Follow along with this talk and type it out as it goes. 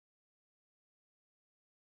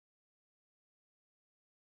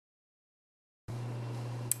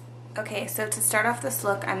Okay, so to start off this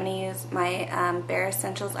look, I'm going to use my Bare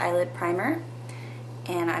Escentuals Eyelid Primer,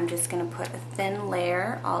 and I'm just going to put a thin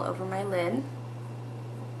layer all over my lid.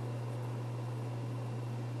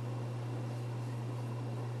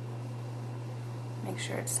 Make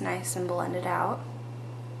sure it's nice and blended out.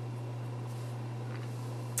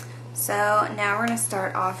 So now we're going to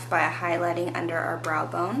start off by highlighting under our brow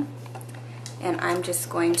bone, and I'm just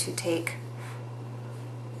going to take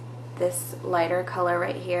this lighter color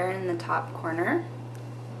right here in the top corner,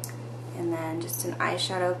 and then just an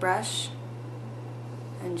eyeshadow brush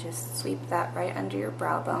and just sweep that right under your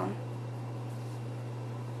brow bone.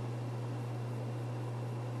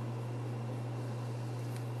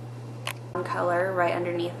 Color right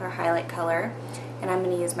underneath our highlight color, and I'm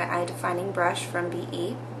going to use my eye defining brush from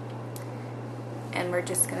BE, and we're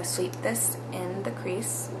just going to sweep this in the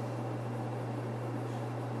crease.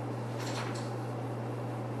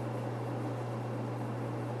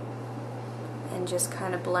 And just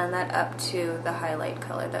kind of blend that up to the highlight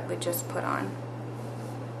color that we just put on.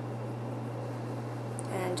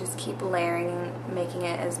 And just keep layering, making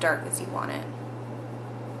it as dark as you want it.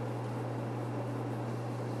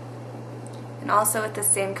 And also with the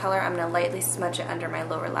same color, I'm going to lightly smudge it under my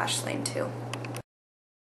lower lash line too.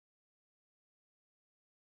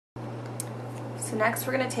 So next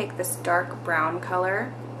we're going to take this dark brown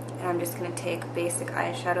color, and I'm just going to take a basic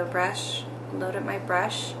eyeshadow brush, load up my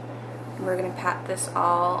brush, and we're going to pat this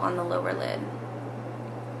all on the lower lid.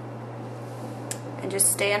 And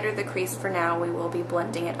just stay under the crease for now. We will be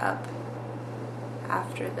blending it up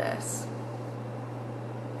after this.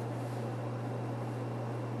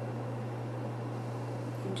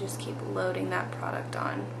 And just keep loading that product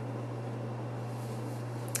on.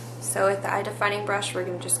 So with the eye defining brush, we're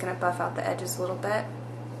just going to buff out the edges a little bit.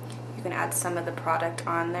 You can add some of the product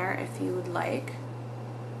on there if you would like,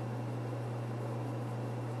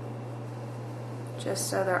 just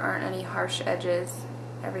so there aren't any harsh edges.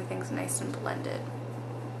 Everything's nice and blended.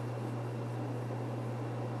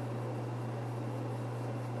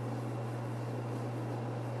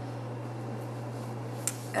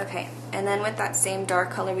 Okay, and then with that same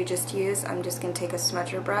dark color we just used, I'm just going to take a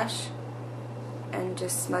smudger brush and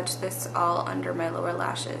just smudge this all under my lower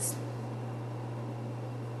lashes.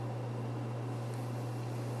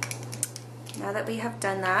 Now that we have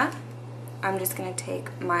done that, I'm just going to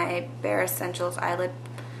take my Bare Escentuals eyelid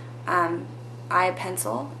eye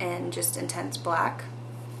pencil in just intense black,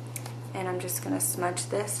 and I'm just going to smudge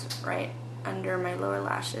this right under my lower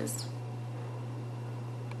lashes.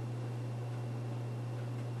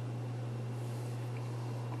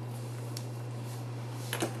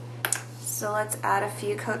 So let's add a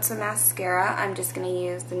few coats of mascara. I'm just going to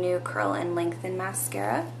use the new Curl and Lengthen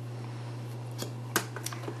mascara.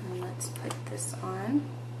 And let's put this on.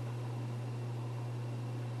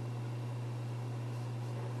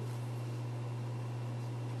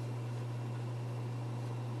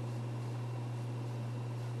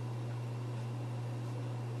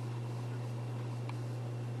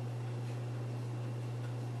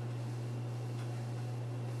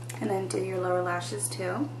 And then do your lower lashes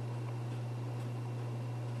too.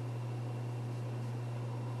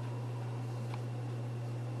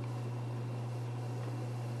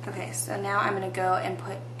 Okay, so now I'm going to go and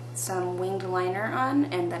put some winged liner on,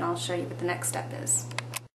 and then I'll show you what the next step is.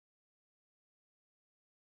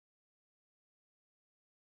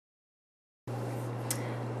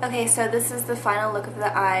 Okay, so this is the final look of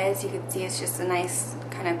the eyes. You can see it's just a nice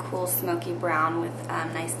kind of cool smoky brown with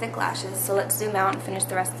nice thick lashes. So let's zoom out and finish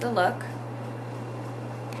the rest of the look.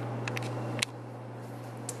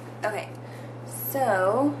 Okay,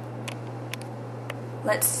 so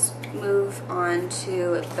let's move on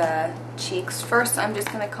to the cheeks. First, I'm just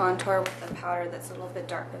going to contour with a powder that's a little bit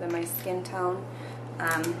darker than my skin tone.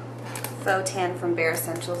 Faux Tan from Bare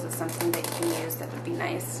Escentuals is something that you can use that would be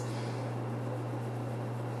nice.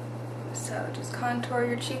 So just contour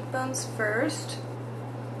your cheekbones first.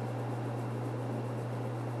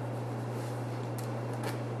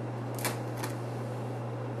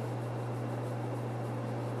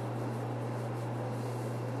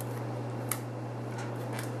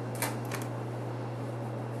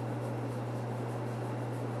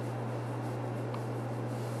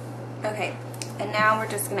 Okay, and now we're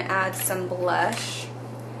just going to add some blush.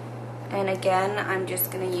 And again, I'm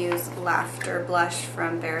just going to use Laughter Blush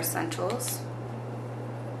from Bare Escentuals.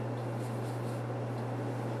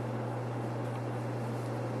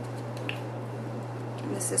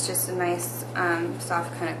 And this is just a nice,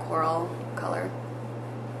 soft kind of coral color.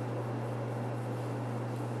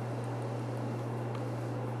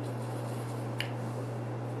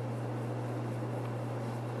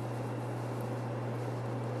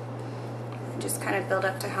 Just kind of build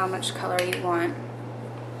up to how much color you want.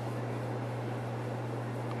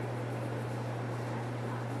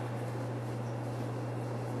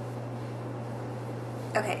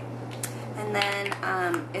 Okay, and then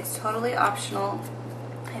it's totally optional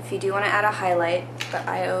if you do want to add a highlight, but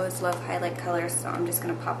I always love highlight colors, so I'm just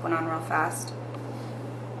going to pop one on real fast.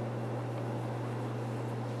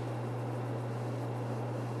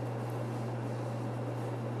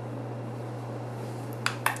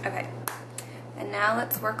 Okay, and now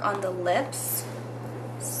let's work on the lips.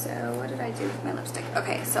 So what did I do with my lipstick?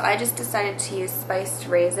 Okay, so I just decided to use Spiced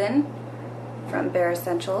Raisin from Bare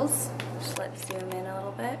Escentuals. Just let's zoom in a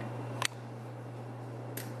little bit.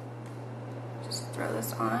 Just throw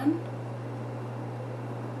this on.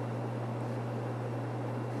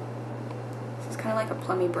 This is kind of like a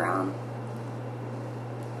plummy brown.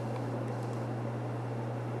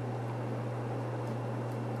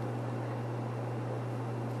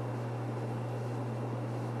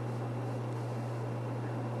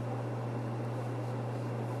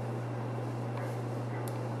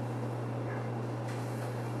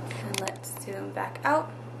 Let's zoom back out.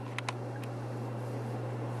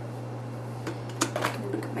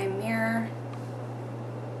 Look at my mirror.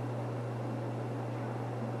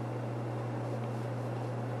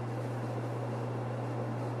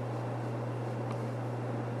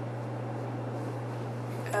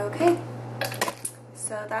 Okay,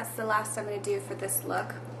 so that's the last I'm going to do for this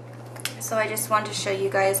look. So I just wanted to show you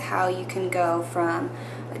guys how you can go from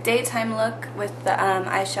a daytime look with the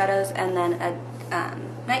eyeshadows and then a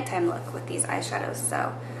nighttime look with these eyeshadows.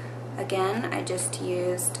 So again, I just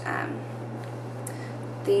used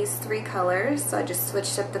these three colors, so I just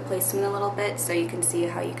switched up the placement a little bit so you can see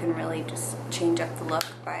how you can really just change up the look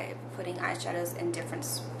by putting eyeshadows in different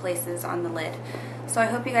places on the lid. So I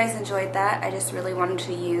hope you guys enjoyed that. I just really wanted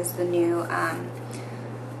to use the new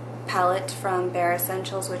palette from Bare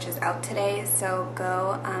Escentuals, which is out today, so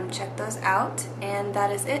go check those out. And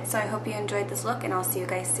that is it. So I hope you enjoyed this look, and I'll see you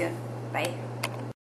guys soon. Bye.